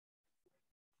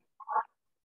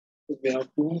So we have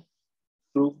to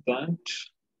prove that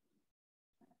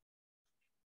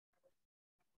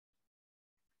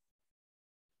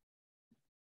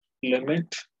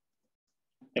limit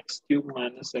x cube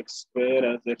minus x square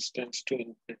as x tends to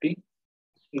infinity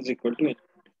is equal to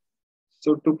infinity.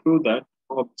 So to prove that,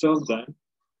 observe that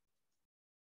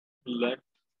let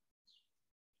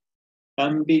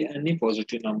m be any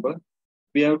positive number.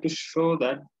 We have to show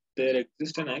that there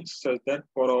exists an x such that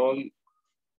for all,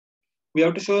 we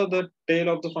have to show the tail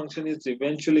of the function is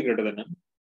eventually greater than m.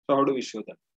 So how do we show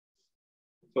that?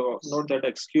 So note that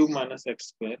x cube minus x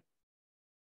square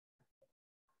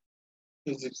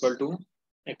is equal to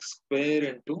x square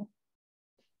into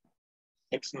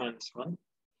x minus 1.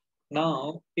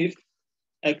 Now, if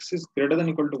x is greater than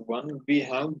equal to 1, we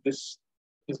have this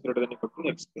is greater than equal to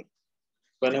x square.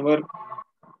 Whenever,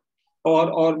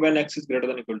 or when x is greater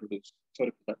than equal to 2.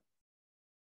 Sorry for that.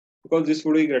 Because this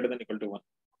would be greater than equal to 1.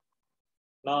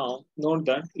 Now, note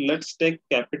that let's take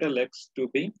capital X to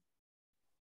be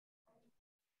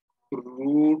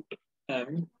root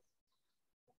m.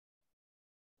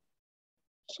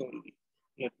 Sorry,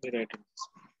 let me write it.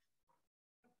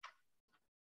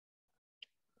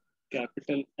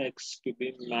 Capital X to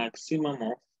be maximum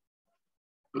of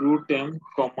root m,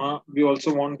 comma, we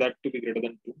also want that to be greater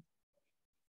than 2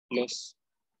 plus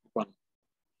 1.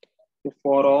 So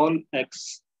for all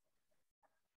x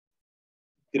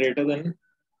greater than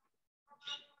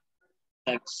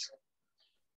x,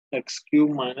 x cube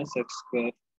minus x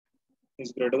square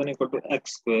is greater than equal to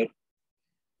x square.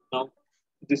 Now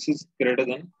this is greater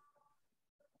than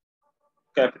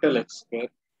capital X square,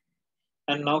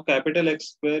 and now capital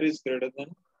X square is greater than,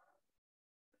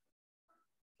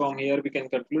 from here we can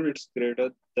conclude it's greater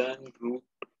than root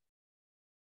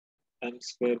m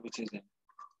square, which is m.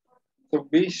 So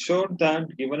we showed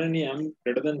that given any m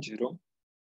greater than 0,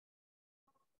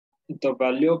 the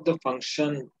value of the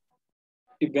function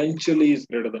eventually is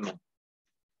greater than m.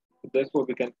 Therefore,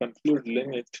 we can conclude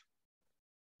limit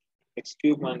x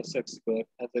cube minus x square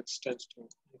as x tends to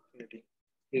infinity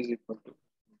is equal to.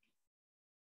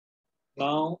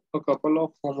 Now, a couple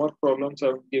of homework problems I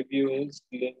will give you is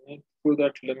limit to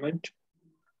that limit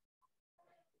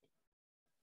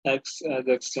x as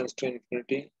x tends to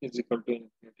infinity is equal to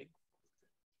infinity.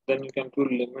 Then you can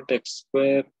prove limit x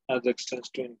square as x tends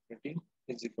to infinity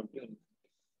is equal to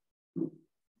infinity.